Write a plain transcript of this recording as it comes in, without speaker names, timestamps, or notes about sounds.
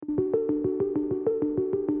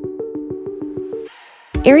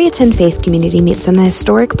Area 10 Faith Community meets in the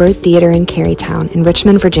historic Byrd Theater in Carytown in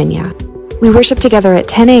Richmond, Virginia. We worship together at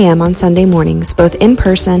 10 a.m. on Sunday mornings, both in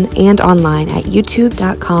person and online at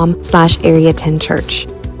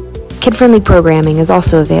youtube.com/area10church. Kid-friendly programming is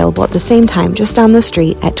also available at the same time just down the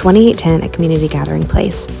street at 2810 at Community Gathering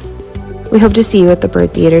Place. We hope to see you at the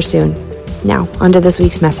Byrd Theater soon. Now, on to this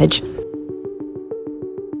week's message.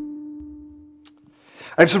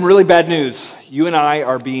 I have some really bad news. You and I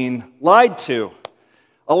are being lied to.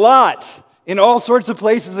 A lot. In all sorts of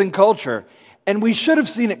places in culture. And we should have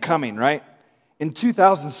seen it coming, right? In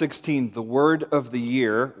 2016, the word of the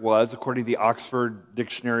year was, according to the Oxford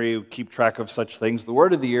Dictionary, who keep track of such things, the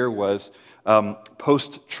word of the year was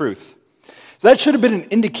post-truth. So that should have been an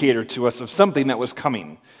indicator to us of something that was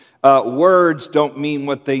coming. Words don't mean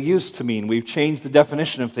what they used to mean. We've changed the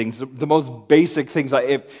definition of things. The most basic things,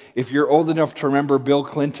 if you're old enough to remember Bill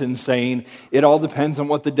Clinton saying, it all depends on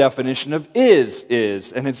what the definition of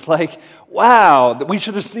is. And it's like, wow, we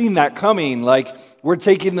should have seen that coming. Like, we're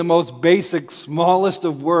taking the most basic, smallest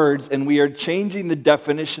of words, and we are changing the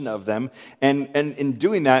definition of them. And in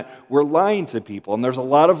doing that, we're lying to people. And there's a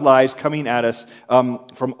lot of lies coming at us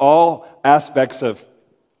from all aspects of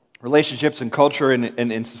relationships and culture and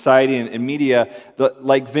in society and media,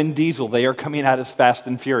 like Vin Diesel, they are coming at us fast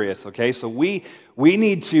and furious, okay? So we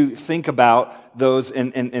need to think about those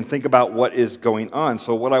and think about what is going on.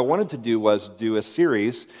 So what I wanted to do was do a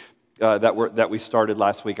series that we started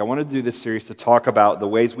last week. I wanted to do this series to talk about the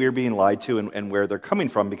ways we are being lied to and where they're coming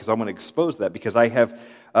from, because I want to expose that, because I have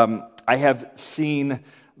seen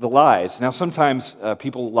the lies. Now, sometimes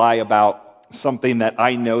people lie about something that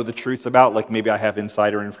I know the truth about, like maybe I have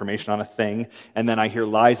insider information on a thing, and then I hear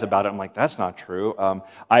lies about it. I'm like, that's not true.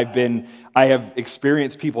 I have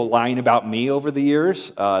experienced people lying about me over the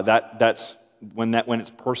years. That's when it's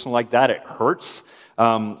personal like that, it hurts.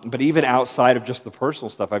 But even outside of just the personal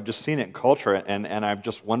stuff, I've just seen it in culture, and I'm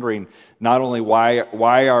just wondering not only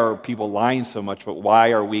why are people lying so much, but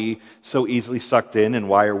why are we so easily sucked in, and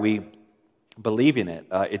why are we believing it.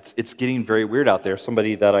 It's getting very weird out there.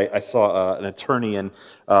 Somebody that I saw, an attorney and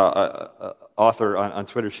author on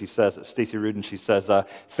Twitter, she says, Stacey Rudin, she says,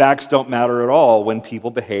 facts don't matter at all when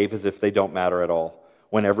people behave as if they don't matter at all.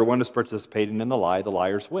 When everyone is participating in the lie, the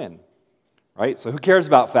liars win. Right? So who cares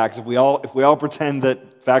about facts? If we all pretend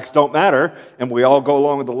that facts don't matter and we all go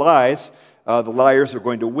along with the lies, the liars are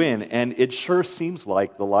going to win. And it sure seems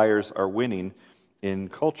like the liars are winning in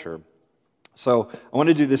culture. So I want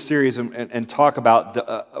to do this series and talk about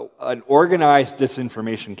an organized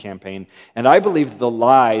disinformation campaign. And I believe the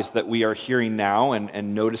lies that we are hearing now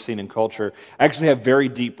and noticing in culture actually have very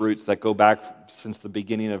deep roots that go back since the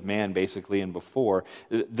beginning of man, basically, and before.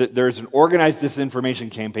 There's an organized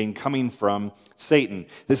disinformation campaign coming from Satan.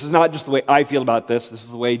 This is not just the way I feel about this. This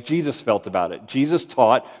is the way Jesus felt about it. Jesus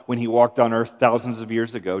taught, when he walked on earth thousands of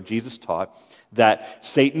years ago, Jesus taught that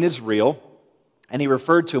Satan is real. And he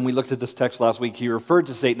referred to, and we looked at this text last week, he referred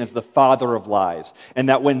to Satan as the father of lies. And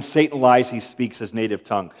that when Satan lies, he speaks his native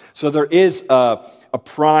tongue. So there is a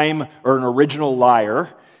prime or an original liar,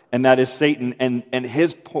 and that is Satan. And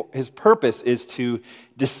his purpose is to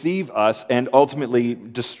deceive us and ultimately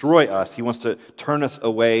destroy us. He wants to turn us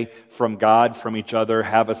away from God, from each other,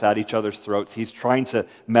 have us at each other's throats. He's trying to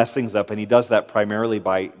mess things up, and he does that primarily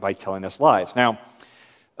by telling us lies. Now,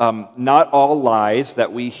 not all lies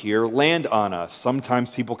that we hear land on us. Sometimes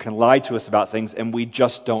people can lie to us about things and we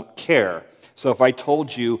just don't care. So if I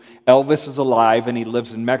told you Elvis is alive and he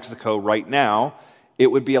lives in Mexico right now, it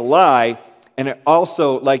would be a lie, and it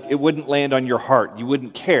also, it wouldn't land on your heart. You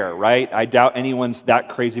wouldn't care, right? I doubt anyone's that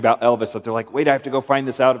crazy about Elvis that they're like, wait, I have to go find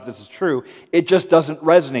this out if this is true. It just doesn't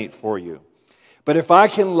resonate for you. But if I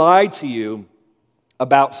can lie to you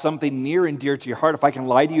about something near and dear to your heart, if I can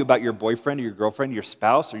lie to you about your boyfriend or your girlfriend, your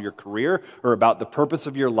spouse or your career, or about the purpose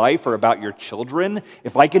of your life or about your children,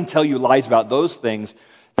 if I can tell you lies about those things,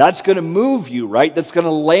 that's going to move you, right? That's going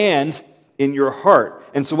to land in your heart.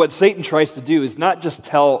 And so what Satan tries to do is not just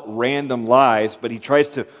tell random lies, but he tries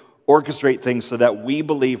to orchestrate things so that we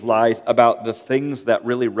believe lies about the things that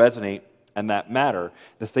really resonate and that matter,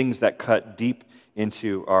 the things that cut deep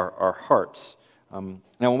into our hearts.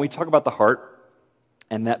 Now, when we talk about the heart,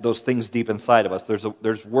 and that those things deep inside of us,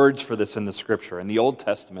 there's words for this in the Scripture. In the Old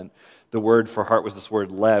Testament, the word for heart was this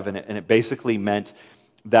word lev, and it basically meant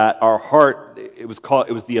that our heart, it was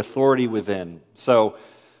the authority within. So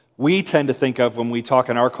we tend to think of, when we talk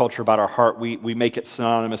in our culture about our heart, we make it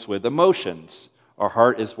synonymous with emotions. Our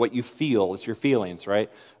heart is what you feel, it's your feelings,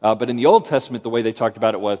 right? But in the Old Testament, the way they talked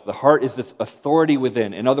about it was the heart is this authority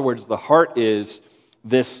within. In other words, the heart is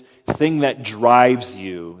this thing that drives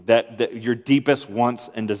you, that your deepest wants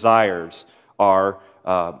and desires are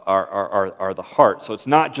the heart. So it's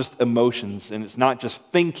not just emotions, and it's not just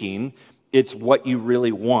thinking, it's what you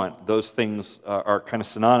really want. Those things are kind of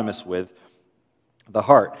synonymous with the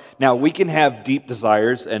heart. Now, we can have deep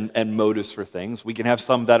desires and motives for things. We can have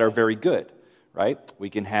some that are very good, right? We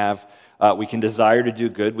can desire to do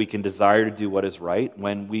good. We can desire to do what is right.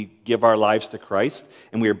 When we give our lives to Christ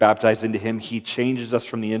and we are baptized into Him, He changes us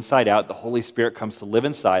from the inside out. The Holy Spirit comes to live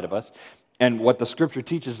inside of us. And what the Scripture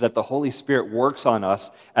teaches is that the Holy Spirit works on us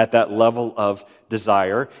at that level of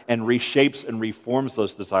desire and reshapes and reforms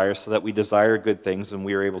those desires so that we desire good things and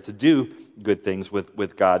we are able to do good things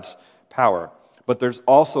with God's power. But there's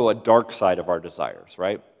also a dark side of our desires,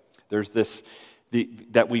 right? There's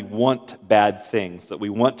that we want bad things, that we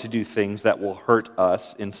want to do things that will hurt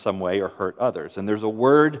us in some way or hurt others. And there's a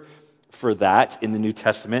word for that in the New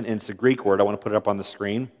Testament, and it's a Greek word. I want to put it up on the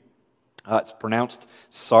screen. It's pronounced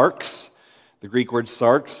sarx, the Greek word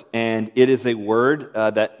sarx, and it is a word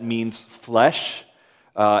that means flesh.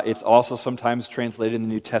 It's also sometimes translated in the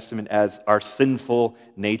New Testament as our sinful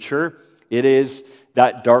nature. It is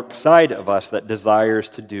that dark side of us that desires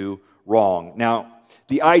to do wrong. Now,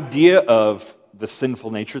 the idea of the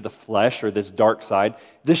sinful nature, the flesh, or this dark side,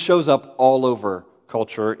 this shows up all over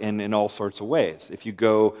culture in all sorts of ways. If you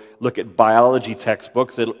go look at biology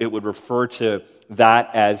textbooks, it would refer to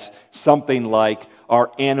that as something like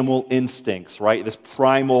our animal instincts, right? This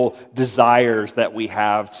primal desires that we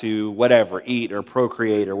have to whatever, eat or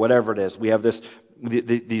procreate or whatever it is. We have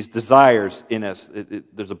these desires in us.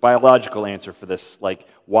 There's a biological answer for this, like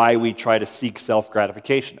why we try to seek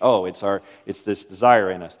self-gratification. Oh, it's this desire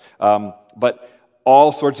in us. But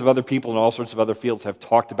all sorts of other people in all sorts of other fields have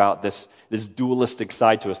talked about this dualistic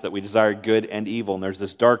side to us, that we desire good and evil, and there's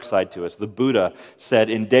this dark side to us. The Buddha said,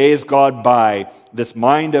 in days gone by, this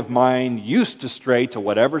mind of mine used to stray to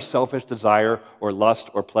whatever selfish desire or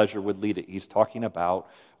lust or pleasure would lead it. He's talking about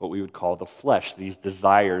what we would call the flesh, these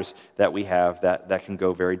desires that we have that can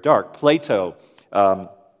go very dark. Plato,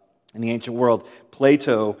 in the ancient world,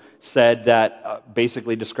 Plato said that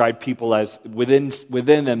basically described people as within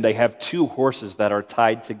them they have two horses that are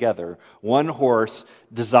tied together. One horse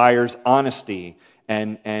desires honesty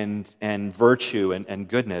and virtue and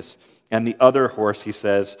goodness, and the other horse, he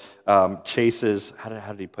says, chases. How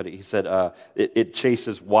did he put it? He said it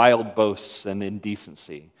chases wild boasts and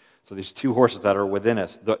indecency. So these two horses that are within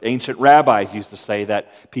us. The ancient rabbis used to say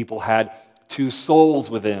that people had two souls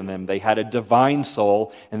within them. They had a divine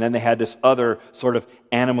soul, and then they had this other sort of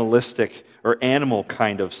animalistic or animal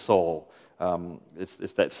kind of soul.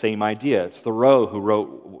 It's that same idea. It's Thoreau who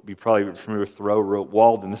wrote, you probably familiar with Thoreau, wrote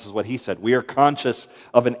Walden. This is what he said: we are conscious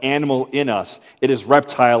of an animal in us. It is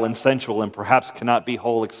reptile and sensual and perhaps cannot be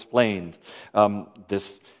whole explained.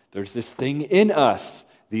 There's this thing in us,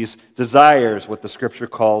 these desires, what the Scripture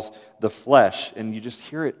calls the flesh, and you just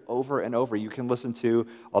hear it over and over. You can listen to,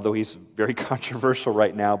 although he's very controversial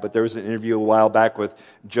right now, but there was an interview a while back with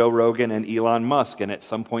Joe Rogan and Elon Musk, and at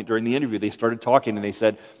some point during the interview, they started talking, and they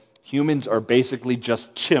said, humans are basically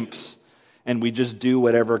just chimps, and we just do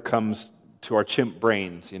whatever comes to our chimp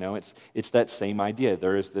brains. You know, it's that same idea.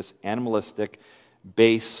 There is this animalistic,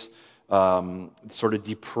 base, sort of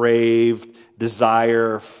depraved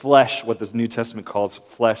desire, flesh, what the New Testament calls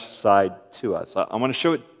flesh side to us. I want to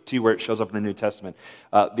show it to you where it shows up in the New Testament.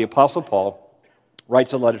 The Apostle Paul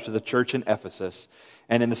writes a letter to the church in Ephesus,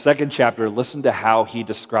 and in the second chapter, listen to how he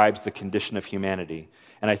describes the condition of humanity.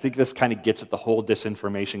 And I think this kind of gets at the whole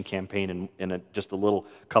disinformation campaign in just a little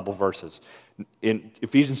couple verses. In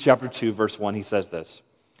Ephesians chapter 2, verse 1, he says this: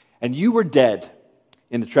 "And you were dead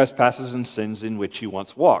in the trespasses and sins in which you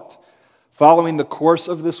once walked, following the course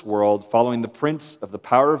of this world, following the prince of the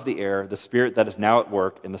power of the air, the spirit that is now at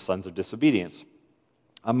work in the sons of disobedience,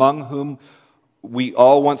 among whom we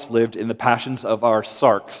all once lived in the passions of our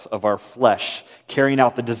sarx, of our flesh, carrying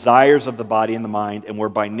out the desires of the body and the mind, and were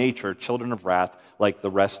by nature children of wrath like the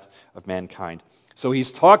rest of mankind." So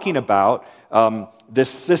he's talking about this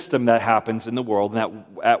system that happens in the world, and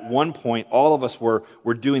that at one point all of us were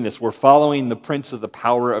doing this. We're following the prince of the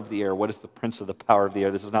power of the air. What is the prince of the power of the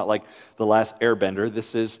air? This is not like the last airbender.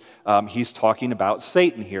 This is, he's talking about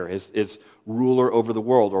Satan here, is ruler over the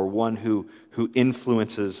world, or one who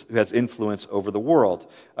has influence over the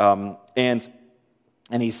world. And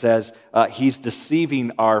he says he's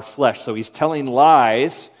deceiving our flesh. So he's telling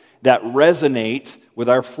lies that resonate with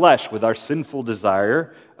our flesh, with our sinful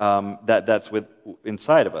desire that's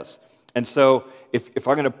inside of us. And so if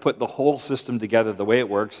I'm going to put the whole system together, the way it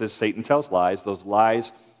works is Satan tells lies. Those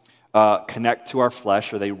lies connect to our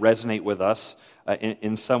flesh, or they resonate with us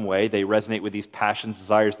in some way. They resonate with these passions,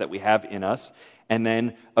 desires that we have in us. And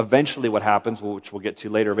then eventually what happens, which we'll get to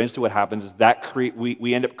later, eventually what happens is that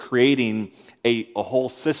we end up creating a whole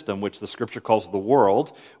system, which the scripture calls the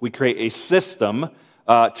world. We create a system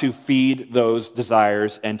to feed those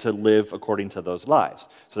desires and to live according to those lies.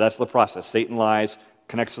 So that's the process. Satan lies,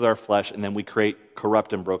 connects with our flesh, and then we create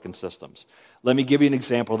corrupt and broken systems. Let me give you an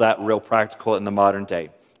example of that real practical in the modern day.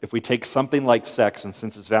 If we take something like sex, and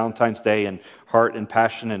since it's Valentine's Day and heart and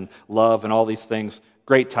passion and love and all these things,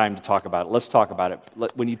 great time to talk about it. Let's talk about it.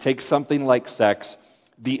 When you take something like sex,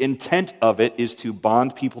 the intent of it is to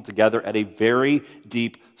bond people together at a very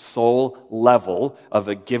deep soul level of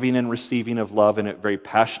a giving and receiving of love in a very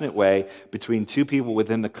passionate way between two people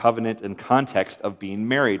within the covenant and context of being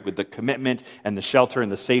married, with the commitment and the shelter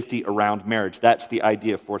and the safety around marriage. That's the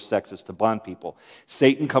idea for sex, is to bond people.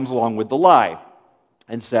 Satan comes along with the lie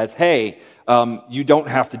and says, hey, you don't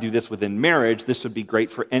have to do this within marriage. This would be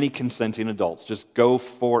great for any consenting adults. Just go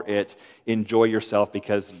for it. Enjoy yourself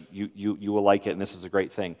because you will like it, and this is a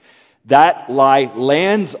great thing. That lie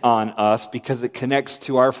lands on us because it connects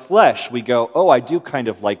to our flesh. We go, oh, I do kind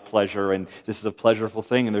of like pleasure, and this is a pleasurable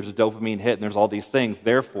thing, and there's a dopamine hit, and there's all these things.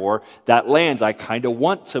 Therefore, that lands. I kind of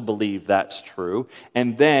want to believe that's true.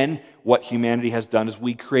 And then what humanity has done is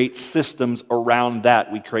we create systems around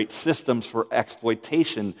that. We create systems for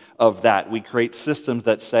exploitation of that. We create systems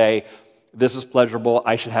that say, this is pleasurable,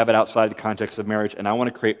 I should have it outside the context of marriage, and I want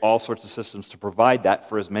to create all sorts of systems to provide that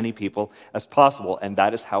for as many people as possible, and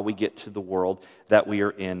that is how we get to the world that we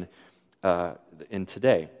are in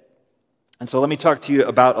today. And so let me talk to you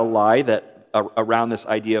about a lie that around this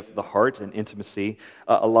idea of the heart and intimacy,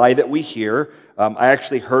 a lie that we hear. I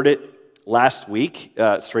actually heard it last week.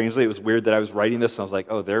 Strangely, it was weird that I was writing this, and I was like,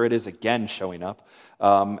 oh, there it is again showing up.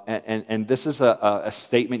 And this is a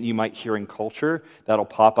statement you might hear in culture that'll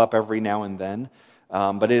pop up every now and then,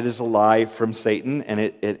 but it is a lie from Satan, and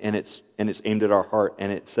it's aimed at our heart.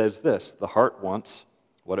 And it says this: the heart wants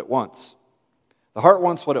what it wants. The heart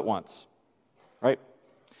wants what it wants. Right?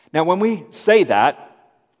 Now, when we say that,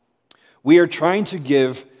 we are trying to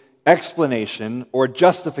give explanation or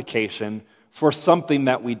justification for something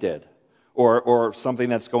that we did, or something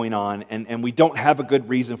that's going on, and we don't have a good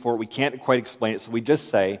reason for it. We can't quite explain it, so we just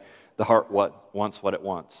say the heart wants what it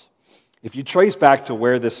wants. If you trace back to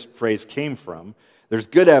where this phrase came from, there's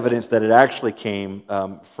good evidence that it actually came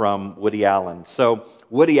from Woody Allen. So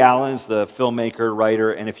Woody Allen is the filmmaker,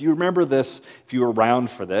 writer, and if you remember this, if you were around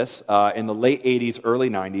for this, in the late 80s, early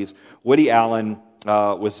 90s, Woody Allen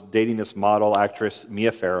was dating this model actress,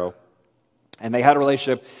 Mia Farrow, and they had a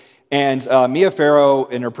relationship. And Mia Farrow,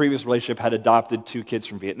 in her previous relationship, had adopted 2 kids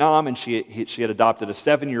from Vietnam, and she had adopted a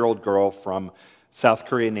 7-year-old girl from South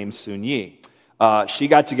Korea named Soon Yi. She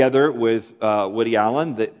got together with Woody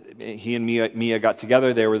Allen. He and Mia got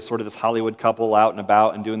together. They were sort of this Hollywood couple out and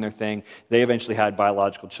about and doing their thing. They eventually had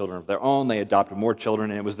biological children of their own. They adopted more children,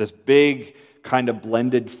 and it was this big kind of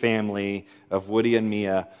blended family of Woody and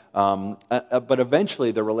Mia. But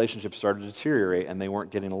eventually, the relationship started to deteriorate, and they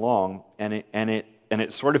weren't getting along. And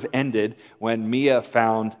it sort of ended when Mia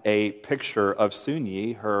found a picture of Soon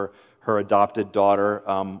Yi, her adopted daughter,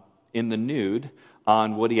 in the nude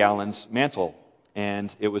on Woody Allen's mantle.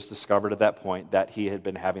 And it was discovered at that point that he had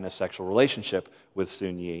been having a sexual relationship with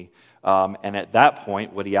Soon Yi. And at that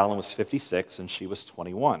point, Woody Allen was 56 and she was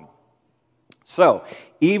 21. So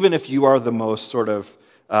even if you are the most sort of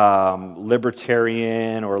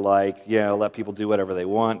libertarian or let people do whatever they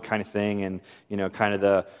want kind of thing, and kind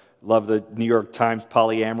of love the New York Times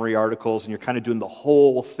polyamory articles, and you're kind of doing the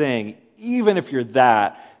whole thing, even if you're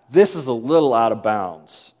that, this is a little out of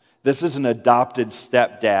bounds. This is an adopted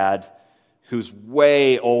stepdad who's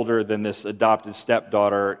way older than this adopted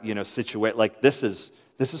stepdaughter, situation. Like, this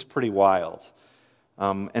is pretty wild.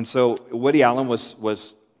 And so Woody Allen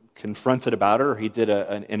was confronted about it, or he did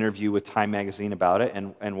an interview with Time Magazine about it,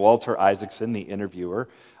 and Walter Isaacson, the interviewer,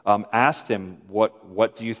 asked him,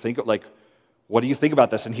 what do you think, what do you think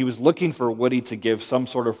about this? And he was looking for Woody to give some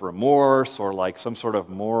sort of remorse or some sort of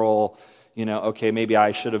moral, okay, maybe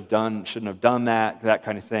I shouldn't have done that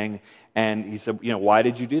kind of thing. And he said, why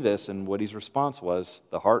did you do this? And Woody's response was,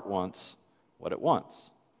 the heart wants what it wants.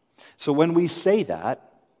 So when we say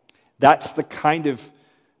that, that's the kind of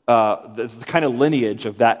lineage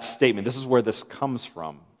of that statement. This is where this comes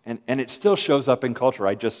from. And it still shows up in culture.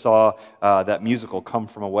 I just saw that musical, Come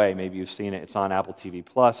From Away. Maybe you've seen it. It's on Apple TV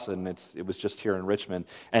Plus, and it was just here in Richmond.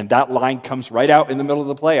 And that line comes right out in the middle of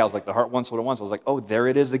the play. I was like, the heart wants what it wants. I was like, oh, there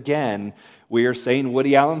it is again. We are saying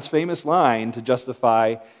Woody Allen's famous line to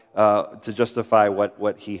justify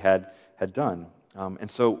what he had done. And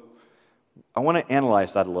so I want to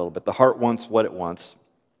analyze that a little bit. The heart wants what it wants.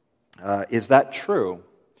 Is that true?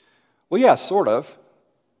 Well, yeah, sort of.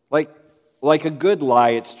 Like a good lie,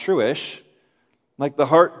 it's true-ish. Like the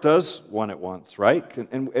heart does what it wants, right?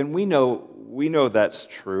 And we know that's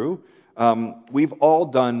true. We've all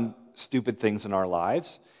done stupid things in our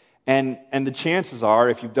lives. And the chances are,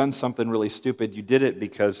 if you've done something really stupid, you did it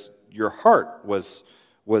because your heart was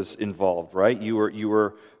involved, right? You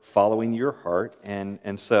were following your heart,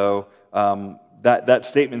 and so that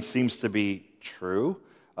statement seems to be true.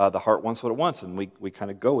 The heart wants what it wants, and we kind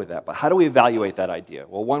of go with that. But how do we evaluate that idea?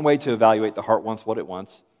 Well, one way to evaluate the heart wants what it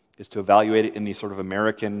wants is to evaluate it in the sort of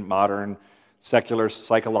American, modern, secular,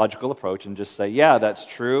 psychological approach and just say, yeah, that's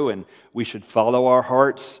true, and we should follow our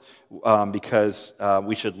hearts because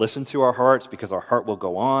we should listen to our hearts because our heart will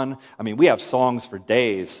go on. I mean, we have songs for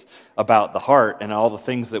days about the heart and all the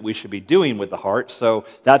things that we should be doing with the heart. So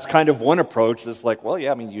that's kind of one approach that's like, well,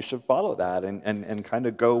 yeah, I mean, you should follow that and kind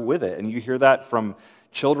of go with it. And you hear that from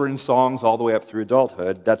children's songs all the way up through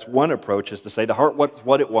adulthood. That's one approach, is to say the heart wants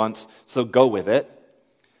what it wants, so go with it.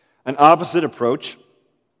 An opposite approach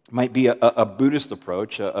might be a Buddhist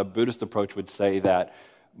approach. A Buddhist approach would say that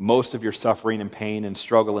most of your suffering and pain and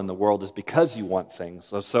struggle in the world is because you want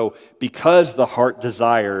things. So because the heart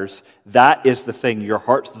desires, that is the thing. Your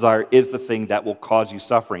heart's desire is the thing that will cause you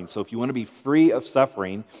suffering. So if you want to be free of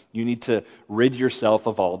suffering, you need to rid yourself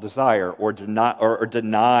of all desire or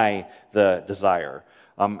deny the desire.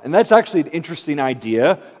 And that's actually an interesting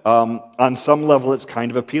idea. On some level, it's kind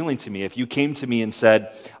of appealing to me. If you came to me and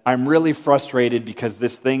said, I'm really frustrated because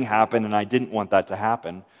this thing happened and I didn't want that to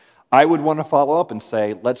happen, I would want to follow up and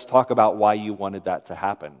say, let's talk about why you wanted that to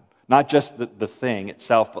happen. Not just the thing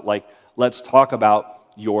itself, but let's talk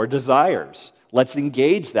about your desires. Let's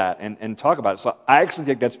engage that and talk about it. So I actually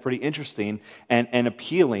think that's pretty interesting and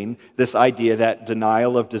appealing, this idea that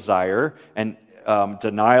denial of desire and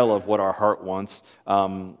denial of what our heart wants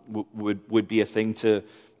would be a thing to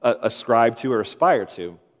ascribe to or aspire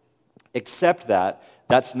to. Except that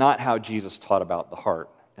that's not how Jesus taught about the heart.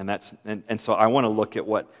 And so I want to look at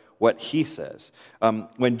what he says.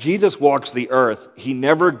 When Jesus walks the earth, he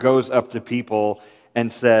never goes up to people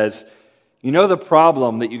and says, you know the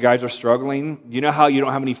problem that you guys are struggling? You know how you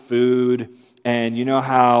don't have any food, and you know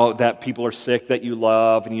how that people are sick that you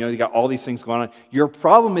love, and you know you got all these things going on. Your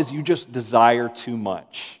problem is you just desire too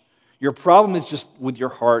much. Your problem is just with your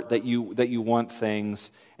heart that you want things,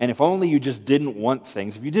 and if only you just didn't want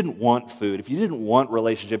things, if you didn't want food, if you didn't want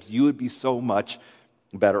relationships, you would be so much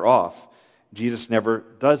better off. Jesus never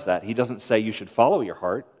does that. He doesn't say you should follow your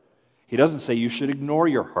heart. He doesn't say you should ignore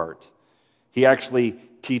your heart. He actually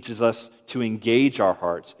teaches us to engage our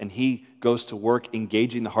hearts, and he goes to work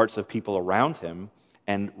engaging the hearts of people around him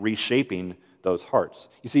and reshaping those hearts.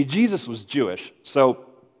 You see, Jesus was Jewish, so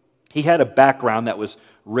he had a background that was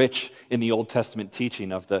rich in the Old Testament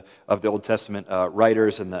teaching of the Old Testament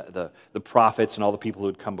writers and the prophets and all the people who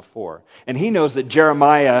had come before. And he knows that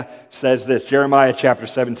Jeremiah says this, Jeremiah chapter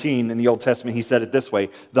 17 in the Old Testament, he said it this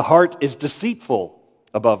way, the heart is deceitful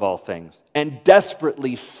above all things and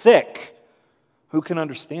desperately sick. Who can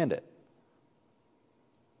understand it?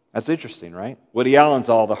 That's interesting, right? Woody Allen's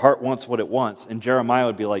all, the heart wants what it wants. And Jeremiah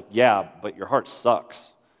would be like, yeah, but your heart sucks.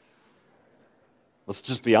 Let's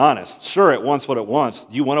just be honest. Sure, it wants what it wants.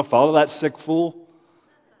 Do you want to follow that sick fool?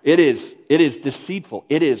 It is deceitful.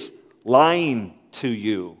 It is lying to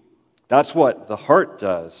you. That's what the heart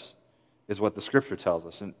does, is what the Scripture tells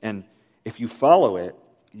us. And if you follow it,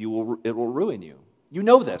 it will ruin you. You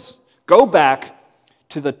know this. Go back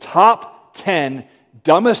to the top 10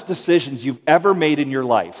 dumbest decisions you've ever made in your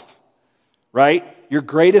life, right? Your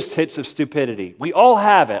greatest hits of stupidity. We all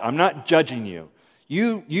have it. I'm not judging you.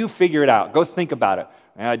 You figure it out. Go think about it.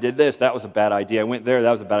 I did this. That was a bad idea. I went there.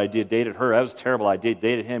 That was a bad idea. Dated her. That was a terrible idea.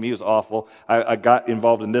 Dated him. He was awful. I got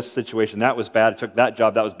involved in this situation. That was bad. I took that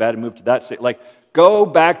job. That was bad. I moved to that city. Go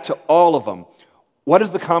back to all of them. What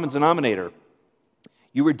is the common denominator?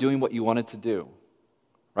 You were doing what you wanted to do,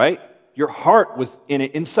 right? Your heart was in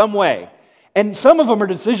it in some way. And some of them are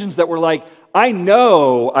decisions that were like, I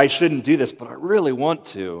know I shouldn't do this, but I really want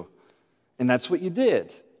to. And that's what you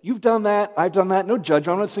did. You've done that. I've done that. No judge.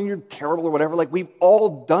 I'm not saying you're terrible or whatever. We've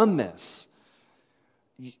all done this.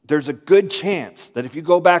 There's a good chance that if you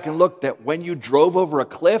go back and look, that when you drove over a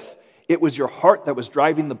cliff, it was your heart that was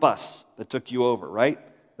driving the bus that took you over, right?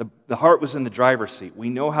 The heart was in the driver's seat. We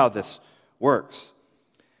know how this works.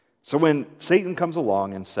 So when Satan comes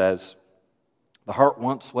along and says, the heart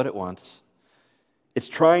wants what it wants, it's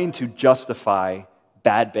trying to justify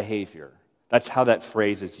bad behavior. That's how that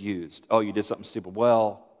phrase is used. Oh, you did something stupid.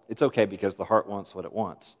 Well, it's okay because the heart wants what it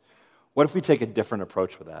wants. What if we take a different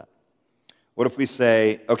approach with that? What if we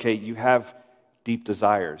say, okay, you have deep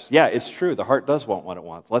desires. Yeah, it's true. The heart does want what it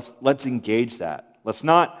wants. Let's engage that. Let's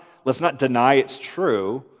not deny it's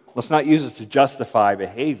true. Let's not use it to justify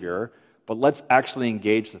behavior, but let's actually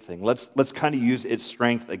engage the thing. Let's kind of use its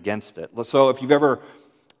strength against it. So if you've ever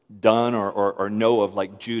done or know of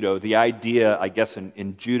like judo, the idea, I guess,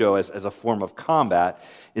 in judo as a form of combat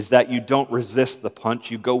is that you don't resist the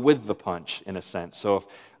punch, you go with the punch in a sense. So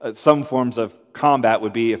if some forms of combat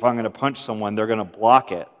would be if I'm going to punch someone, they're going to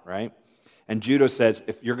block it, right? And judo says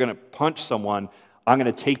if you're going to punch someone, I'm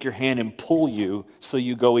going to take your hand and pull you so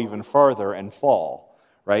you go even farther and fall,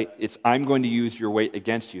 right? I'm going to use your weight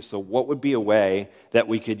against you. So what would be a way that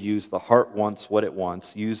we could use the heart wants what it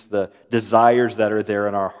wants, use the desires that are there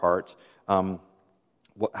in our heart?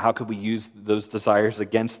 How could we use those desires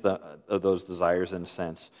against those desires in a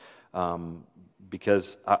sense?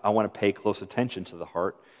 Because I want to pay close attention to the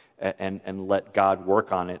heart and let God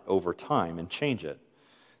work on it over time and change it.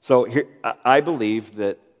 So here, I believe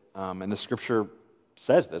that, and the Scripture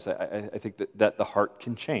says this, I think that the heart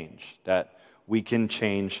can change, that we can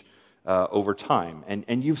change over time.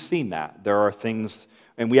 And you've seen that. There are things,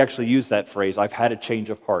 and we actually use that phrase, I've had a change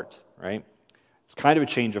of heart, right? It's kind of a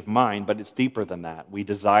change of mind, but it's deeper than that. We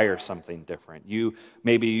desire something different. You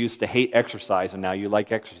maybe used to hate exercise, and now you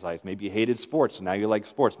like exercise. Maybe you hated sports, and now you like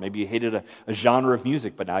sports. Maybe you hated a genre of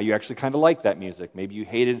music, but now you actually kind of like that music. Maybe you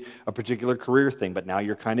hated a particular career thing, but now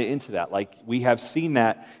you're kind of into that. Like, we have seen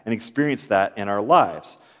that and experienced that in our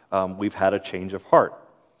lives. We've had a change of heart.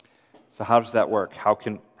 So how does that work?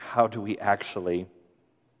 How do we actually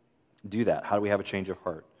do that? How do we have a change of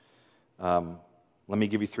heart? Let me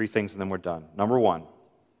give you 3 things and then we're done. Number 1,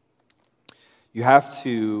 you have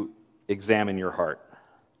to examine your heart.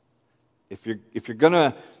 If you're going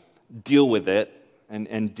to deal with it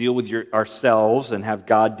and deal with ourselves and have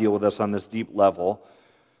God deal with us on this deep level,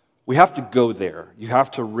 we have to go there. You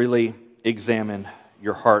have to really examine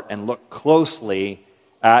your heart and look closely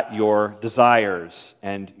at your desires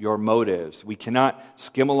and your motives. We cannot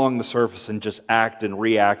skim along the surface and just act and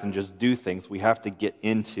react and just do things. We have to get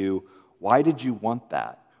into, why did you want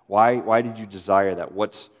that? Why did you desire that?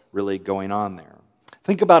 What's really going on there?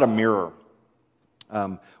 Think about a mirror.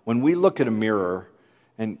 When we look at a mirror,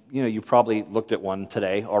 and you probably looked at one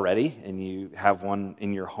today already, and you have one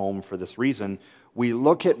in your home for this reason, we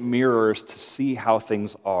look at mirrors to see how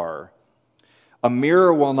things are. A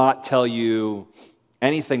mirror will not tell you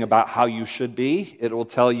anything about how you should be. It will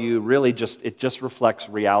tell you really it just reflects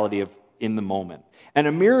reality in the moment. And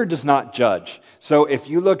a mirror does not judge. So if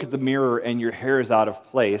you look at the mirror and your hair is out of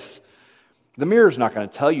place, the mirror's not going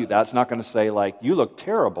to tell you that. It's not going to say, like, you look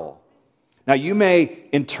terrible. Now, you may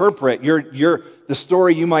interpret the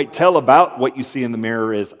story you might tell about what you see in the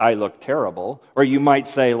mirror is, I look terrible. Or you might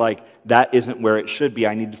say, like, that isn't where it should be.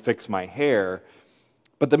 I need to fix my hair.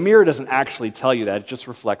 But the mirror doesn't actually tell you that. It just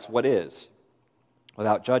reflects what is,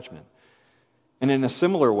 without judgment. And in a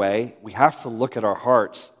similar way, we have to look at our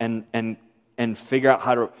hearts and figure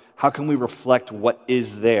out how can we reflect what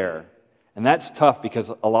is there. And that's tough because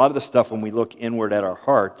a lot of the stuff when we look inward at our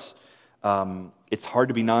hearts, it's hard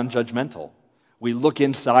to be non-judgmental. We look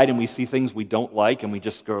inside and we see things we don't like and we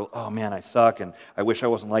just go, oh man, I suck and I wish I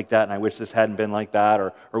wasn't like that and I wish this hadn't been like that.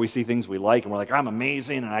 Or we see things we like and we're like, I'm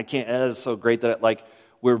amazing and I can't, it's so great that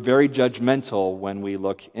we're very judgmental when we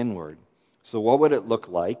look inward. So what would it look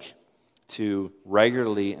like to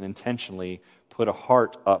regularly and intentionally put a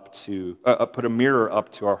mirror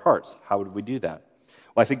up to our hearts? How would we do that?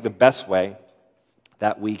 Well, I think the best way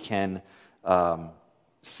that we can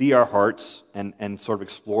see our hearts and sort of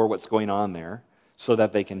explore what's going on there so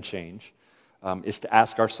that they can change is to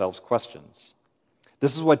ask ourselves questions.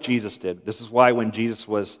 This is what Jesus did. This is why when Jesus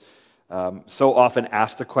was so often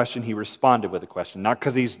asked a question, he responded with a question. Not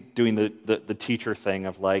because he's doing the teacher thing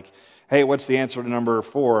of like, hey, what's the answer to number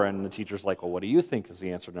 4? And the teacher's like, well, what do you think is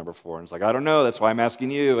the answer to number 4? And it's like, I don't know, that's why I'm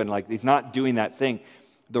asking you. And like, he's not doing that thing.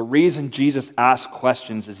 The reason Jesus asks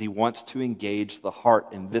questions is he wants to engage the heart,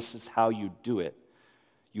 and this is how you do it.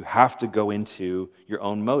 You have to go into your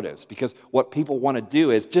own motives, because what people want to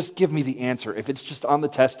do is just give me the answer. If it's just on the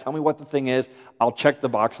test, tell me what the thing is, I'll check the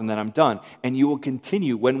box and then I'm done. And you will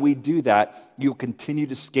continue, when we do that, you'll continue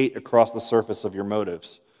to skate across the surface of your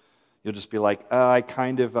motives. You'll just be like,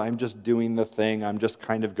 I'm just doing the thing. I'm just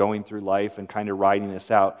kind of going through life and kind of riding this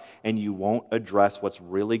out. And you won't address what's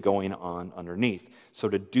really going on underneath. So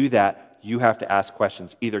to do that, you have to ask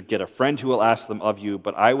questions. Either get a friend who will ask them of you,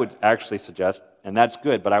 but I would actually suggest, and that's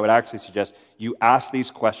good, but I would actually suggest you ask these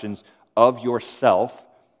questions of yourself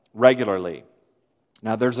regularly.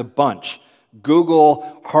 Now, there's a bunch.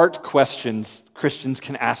 Google heart questions Christians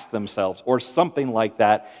can ask themselves or something like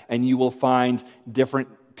that, and you will find different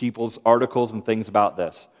people's articles and things about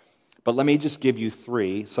this. But let me just give you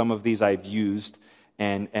three. Some of these I've used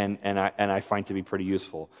and I find to be pretty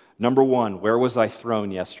useful. Number one, where was I thrown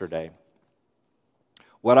yesterday?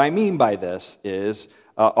 What I mean by this is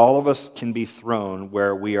all of us can be thrown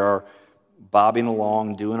where we are bobbing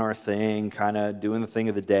along, doing our thing, kind of doing the thing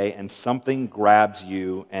of the day, and something grabs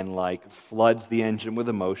you and like floods the engine with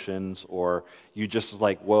emotions, or you just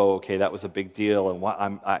like, whoa, okay, that was a big deal,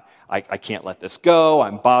 and I can't let this go.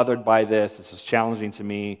 I'm bothered by this. This is challenging to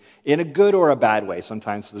me in a good or a bad way.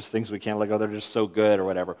 Sometimes there's things we can't let go. They're just so good or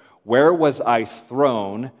whatever. Where was I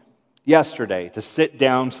thrown yesterday? To sit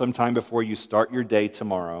down sometime before you start your day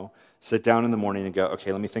tomorrow, sit down in the morning and go,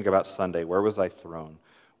 okay, let me think about Sunday. Where was I thrown?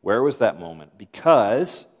 Where was that moment?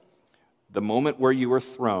 Because the moment where you were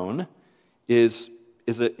thrown is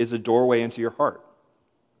a doorway into your heart.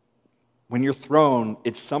 When you're thrown,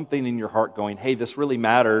 it's something in your heart going, hey, this really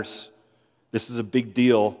matters. This is a big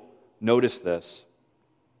deal. Notice this.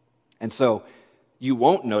 And so you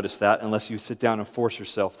won't notice that unless you sit down and force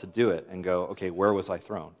yourself to do it and go, okay, where was I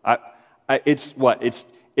thrown? It's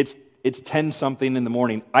 10-something in the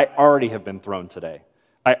morning. I already have been thrown today.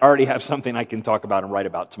 I already have something I can talk about and write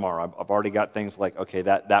about tomorrow. I've already got things like, okay,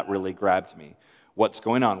 that really grabbed me. What's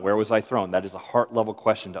going on? Where was I thrown? That is a heart-level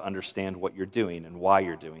question to understand what you're doing and why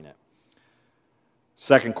you're doing it.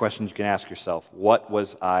 Second question you can ask yourself, what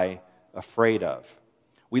was I afraid of?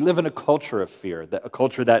 We live in a culture of fear, a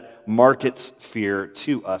culture that markets fear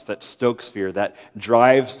to us, that stokes fear, that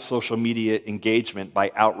drives social media engagement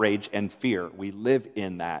by outrage and fear. We live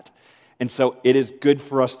in that. And so it is good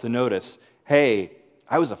for us to notice, hey,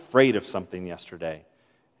 I was afraid of something yesterday.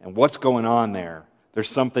 And what's going on there? There's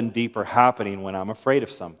something deeper happening when I'm afraid of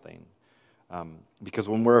something. Because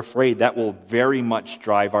when we're afraid, that will very much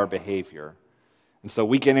drive our behavior. And so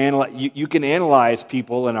we can analyze, you can analyze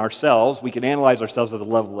people and ourselves. We can analyze ourselves at the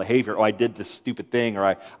level of behavior. Oh, I did this stupid thing,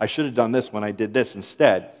 or I should have done this when I did this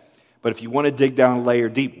instead. But if you want to dig down a layer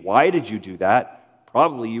deep, why did you do that?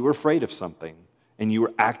 Probably you were afraid of something, and you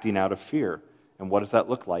were acting out of fear. And what does that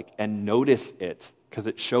look like? And notice it, because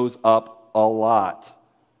it shows up a lot.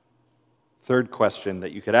 Third question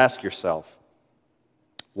that you could ask yourself,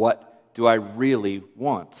 what do I really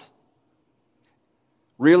want?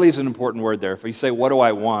 Really is an important word there. If you say, what do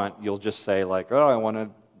I want? You'll just say like, oh, I want a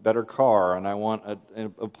better car, and I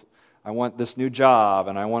want this new job,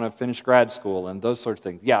 and I want to finish grad school, and those sorts of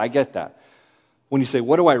things. Yeah, I get that. When you say,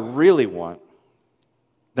 what do I really want?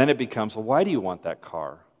 Then it becomes, well, why do you want that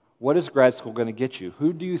car? What is grad school going to get you?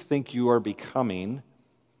 Who do you think you are becoming,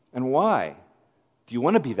 and why? Do you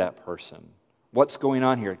want to be that person? What's going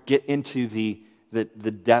on here? Get into the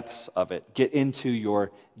depths of it. Get into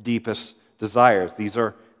your deepest desires. These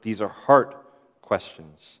are heart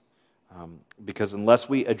questions. Because unless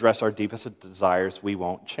we address our deepest desires, we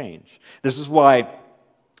won't change. This is why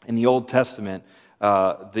in the Old Testament,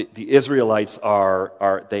 the Israelites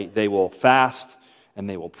they will fast, and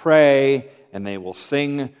they will pray, and they will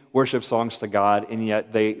sing worship songs to God, and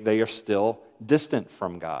yet they are still distant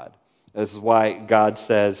from God. This is why God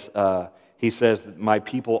says, He says, my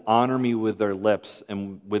people honor me with their lips,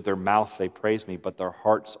 and with their mouth they praise me, but their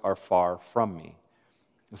hearts are far from me.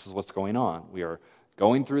 This is what's going on. We are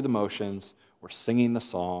going through the motions, we're singing the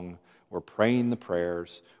song, we're praying the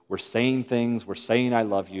prayers, we're saying things, we're saying I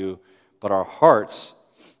love you, but our hearts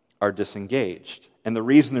are disengaged. And the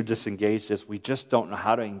reason they're disengaged is we just don't know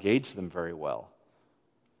how to engage them very well.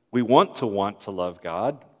 We want to love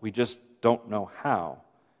God, we just don't know how.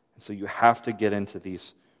 And so you have to get into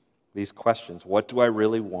these questions. What do I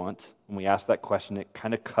really want? When we ask that question, it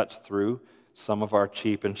kind of cuts through some of our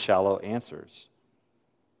cheap and shallow answers.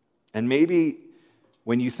 And maybe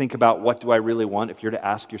when you think about what do I really want, if you're to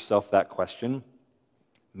ask yourself that question,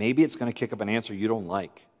 maybe it's going to kick up an answer you don't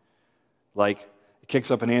like. Like, it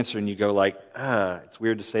kicks up an answer and you go like, it's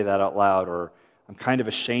weird to say that out loud, or I'm kind of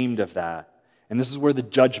ashamed of that. And this is where the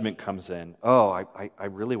judgment comes in. Oh, I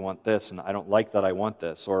really want this, and I don't like that I want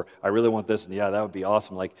this. Or I really want this, and yeah, that would be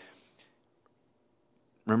awesome. Like,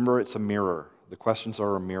 remember, it's a mirror. The questions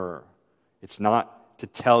are a mirror. It's not to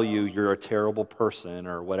tell you you're a terrible person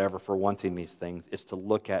or whatever for wanting these things. It's to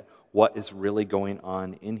look at what is really going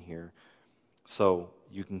on in here so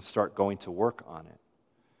you can start going to work on it.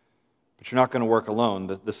 But you're not going to work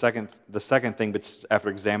alone. The second thing, but after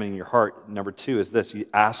examining your heart, number 2 is this: you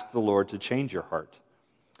ask the Lord to change your heart.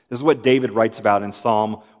 This is what David writes about in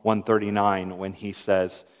Psalm 139 when he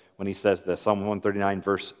says this. Psalm 139,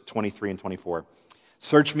 verse 23 and 24.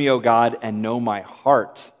 Search me, O God, and know my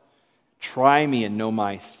heart. Try me and know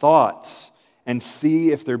my thoughts, and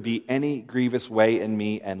see if there be any grievous way in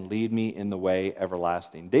me, and lead me in the way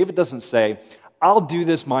everlasting. David doesn't say, I'll do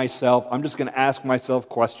this myself. I'm just going to ask myself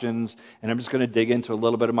questions, and I'm just going to dig into a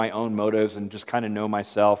little bit of my own motives and just kind of know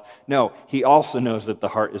myself. No, he also knows that the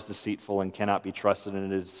heart is deceitful and cannot be trusted,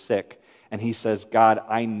 and it is sick. And he says, God,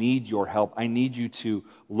 I need your help. I need you to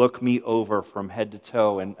look me over from head to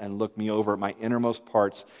toe and look me over at my innermost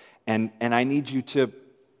parts. And I need you to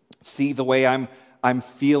see the way I'm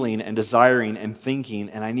feeling and desiring and thinking,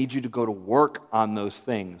 and I need you to go to work on those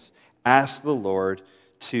things. Ask the Lord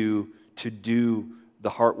to do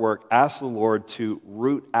the heart work. Ask the Lord to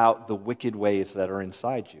root out the wicked ways that are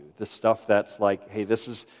inside you, the stuff that's like, hey, this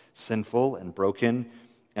is sinful and broken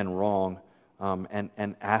and wrong,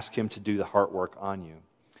 and ask him to do the heart work on you.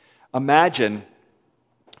 Imagine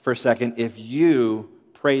for a second if you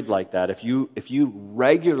prayed like that, if you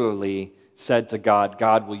regularly said to God,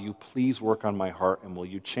 God, will you please work on my heart and will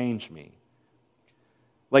you change me?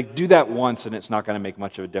 Like, do that once and it's not going to make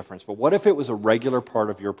much of a difference. But what if it was a regular part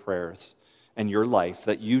of your prayers and your life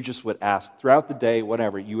that you just would ask throughout the day,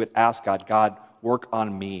 whatever, you would ask God, God, work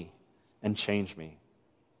on me and change me?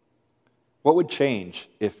 What would change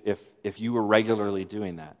if you were regularly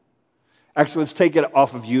doing that? Actually, let's take it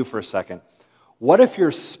off of you for a second. What if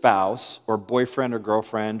your spouse or boyfriend or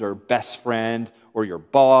girlfriend or best friend or your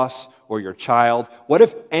boss or your child, what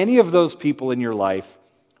if any of those people in your life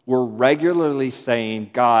were regularly saying,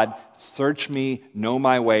 God, search me, know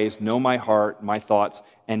my ways, know my heart, my thoughts,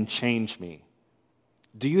 and change me?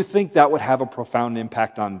 Do you think that would have a profound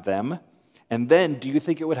impact on them? And then, do you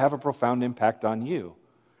think it would have a profound impact on you?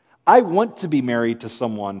 I want to be married to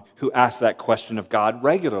someone who asks that question of God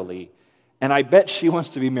regularly. And I bet she wants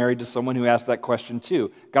to be married to someone who asks that question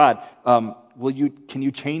too. God, can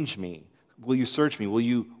you change me? Will you search me? Will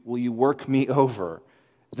you work me over?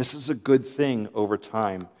 This is a good thing over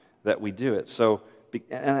time that we do it. So,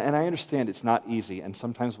 and I understand it's not easy, and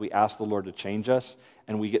sometimes we ask the Lord to change us,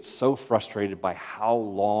 and we get so frustrated by how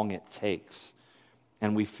long it takes.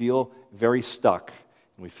 And we feel very stuck,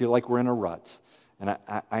 and we feel like we're in a rut. And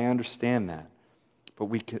I understand that. But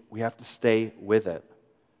we have to stay with it.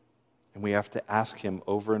 And we have to ask him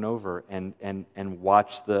over and over and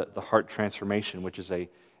watch the heart transformation, which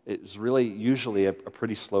is really usually a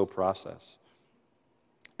pretty slow process.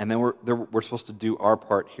 And then we're supposed to do our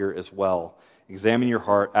part here as well. Examine your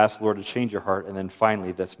heart, ask the Lord to change your heart, and then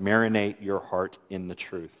finally, this, marinate your heart in the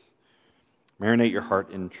truth. Marinate your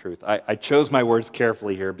heart in truth. I chose my words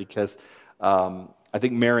carefully here because I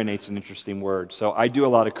think marinate's an interesting word. So I do a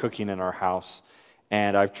lot of cooking in our house,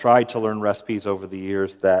 and I've tried to learn recipes over the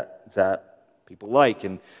years that people like.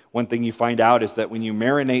 And one thing you find out is that when you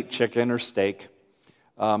marinate chicken or steak,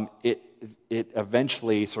 it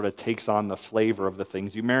eventually sort of takes on the flavor of the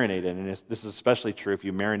things you marinate in. And this is especially true if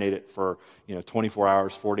you marinate it for 24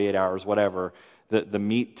 hours, 48 hours, whatever. The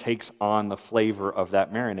meat takes on the flavor of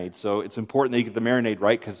that marinade. So it's important that you get the marinade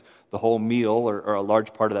right because the whole meal or a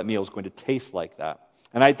large part of that meal is going to taste like that.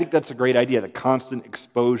 And I think that's a great idea. The constant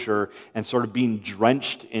exposure and sort of being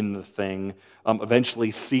drenched in the thing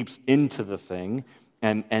eventually seeps into the thing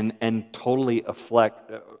and totally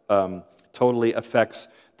affects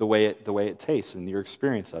the way it tastes and your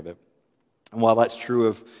experience of it. And while that's true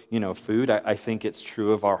of food, I think it's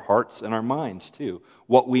true of our hearts and our minds too.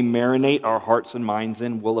 What we marinate our hearts and minds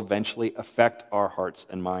in will eventually affect our hearts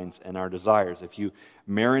and minds and our desires. If you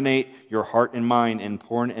marinate your heart and mind in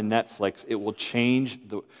porn and Netflix, it will change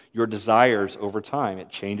your desires over time. It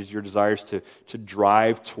changes your desires to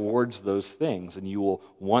drive towards those things, and you will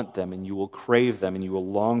want them, and you will crave them, and you will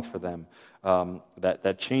long for them.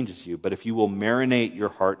 That changes you. But if you will marinate your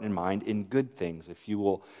heart and mind in good things, if you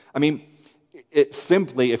will,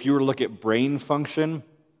 if you were to look at brain function,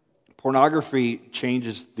 pornography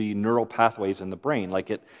changes the neural pathways in the brain. Like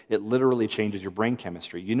it literally changes your brain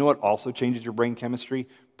chemistry. You know what also changes your brain chemistry?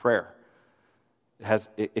 Prayer.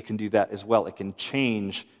 It can do that as well. It can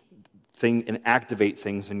change things and activate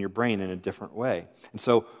things in your brain in a different way. And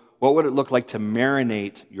so what would it look like to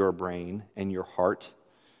marinate your brain and your heart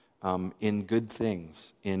in good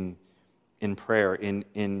things, in prayer,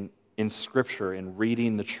 in Scripture, in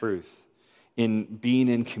reading the truth, in being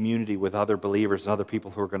in community with other believers and other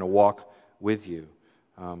people who are going to walk with you?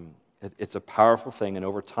 It's a powerful thing, and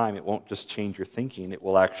over time it won't just change your thinking, it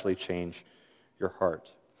will actually change your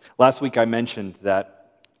heart. Last week I mentioned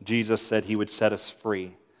that Jesus said he would set us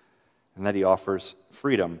free, and that he offers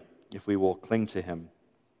freedom if we will cling to him.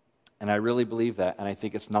 And I really believe that, and I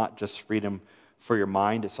think it's not just freedom for your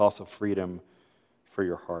mind, it's also freedom for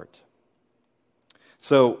your heart.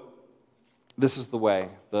 So, this is the way.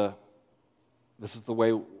 This is the way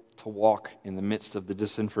to walk in the midst of the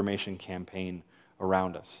disinformation campaign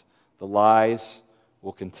around us. The lies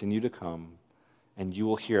will continue to come, and you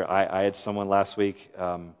will hear. I had someone last week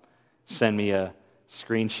send me a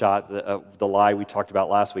screenshot of the lie we talked about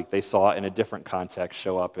last week. They saw it in a different context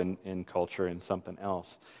show up in culture and something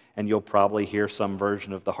else. And you'll probably hear some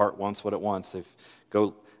version of "the heart wants what it wants."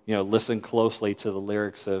 Listen closely to the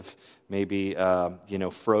lyrics of maybe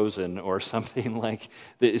Frozen or something like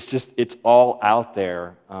that. It's all out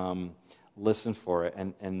there. Listen for it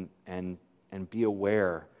and be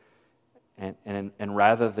aware, and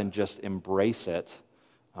rather than just embrace it,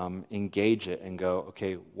 engage it and go,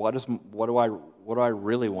 okay, what do I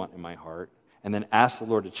really want in my heart? And then ask the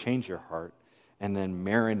Lord to change your heart, and then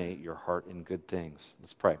marinate your heart in good things.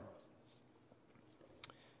 Let's pray.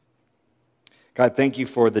 God, thank you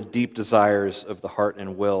for the deep desires of the heart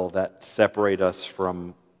and will that separate us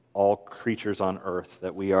from all creatures on earth,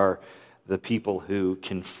 that we are the people who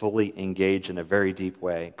can fully engage in a very deep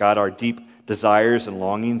way. God, our deep desires and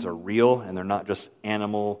longings are real, and they're not just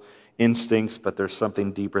animal instincts, but there's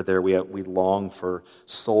something deeper there. We long for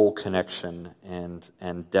soul connection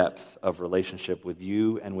and depth of relationship with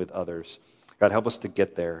you and with others. God, help us to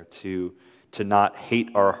get there, to not hate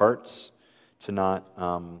our hearts, to not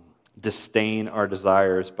disdain our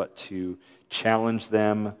desires, but to challenge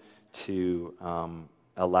them, to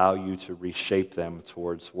allow you to reshape them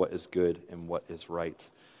towards what is good and what is right.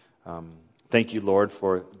 Thank you, Lord,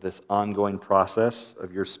 for this ongoing process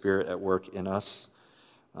of your Spirit at work in us.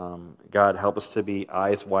 God, help us to be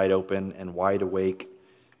eyes wide open and wide awake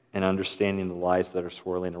and understanding the lies that are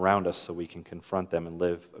swirling around us so we can confront them and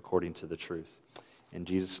live according to the truth. In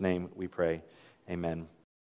Jesus' name we pray, amen.